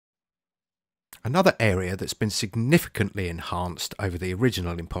Another area that's been significantly enhanced over the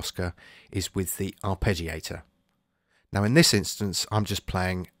original impOSCar is with the Arpeggiator. Now in this instance I'm just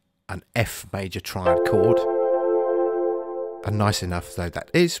playing an F major triad chord, and nice enough though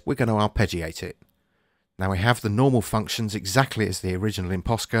that is, we're going to arpeggiate it. Now we have the normal functions exactly as the original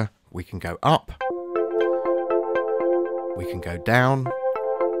impOSCar. We can go up, we can go down,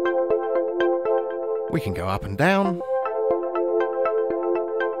 we can go up and down.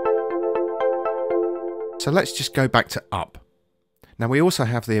 So let's just go back to up. Now we also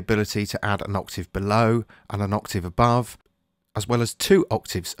have the ability to add an octave below and an octave above, as well as 2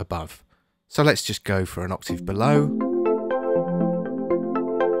 octaves above. So let's just go for an octave below,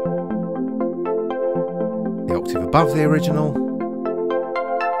 the octave above the original,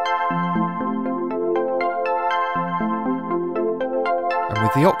 and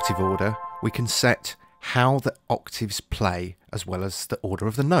with the octave order we can set how the octaves play as well as the order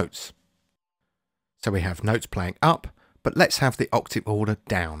of the notes. So we have notes playing up, but let's have the octave order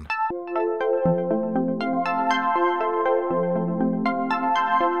down.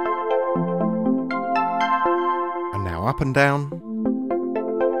 And now up and down.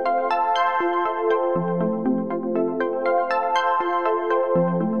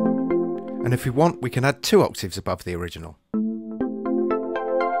 And if we want, we can add 2 octaves above the original.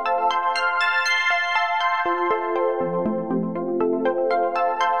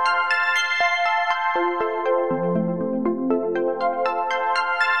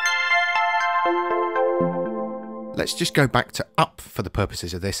 Let's just go back to up for the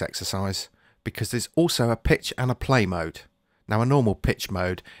purposes of this exercise, because there's also a pitch and a play mode. Now a normal pitch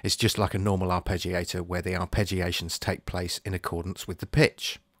mode is just like a normal arpeggiator where the arpeggiations take place in accordance with the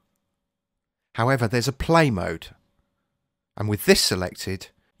pitch. However, there's a play mode, and with this selected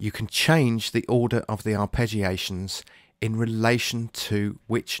you can change the order of the arpeggiations in relation to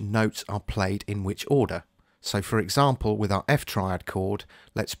which notes are played in which order. So for example, with our F triad chord,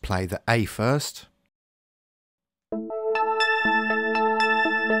 let's play the A first,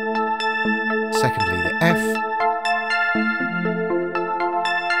 secondly the F,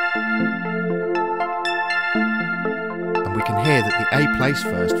 and we can hear that the A plays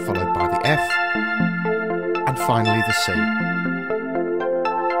first, followed by the F, and finally the C.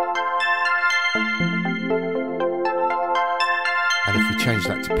 And if we change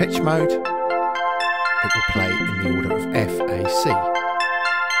that to pitch mode, it will play in the order of F, A, C.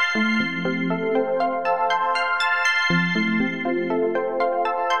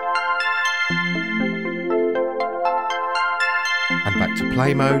 And back to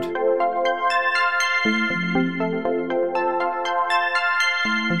play mode.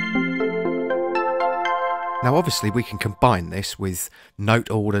 Now obviously we can combine this with note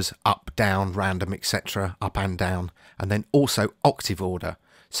orders up, down, random, etc., up and down, and then also octave order.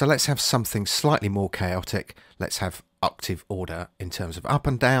 So let's have something slightly more chaotic. Let's have octave order in terms of up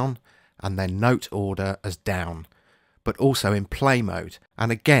and down, and then note order as down, but also in play mode.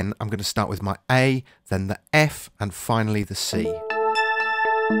 And again, I'm going to start with my A, then the F, and finally the C.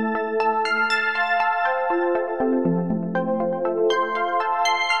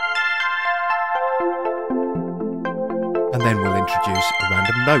 And then we'll introduce a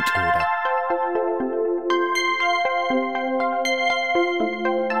random note order.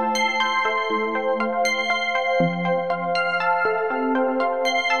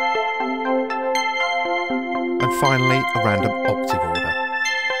 And finally, a random octave order.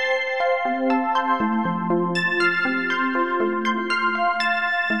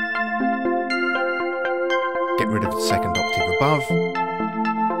 Get rid of the second octave above.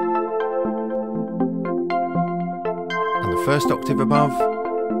 And the first octave above.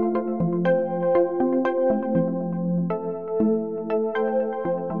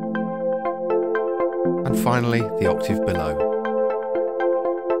 And finally, the octave below.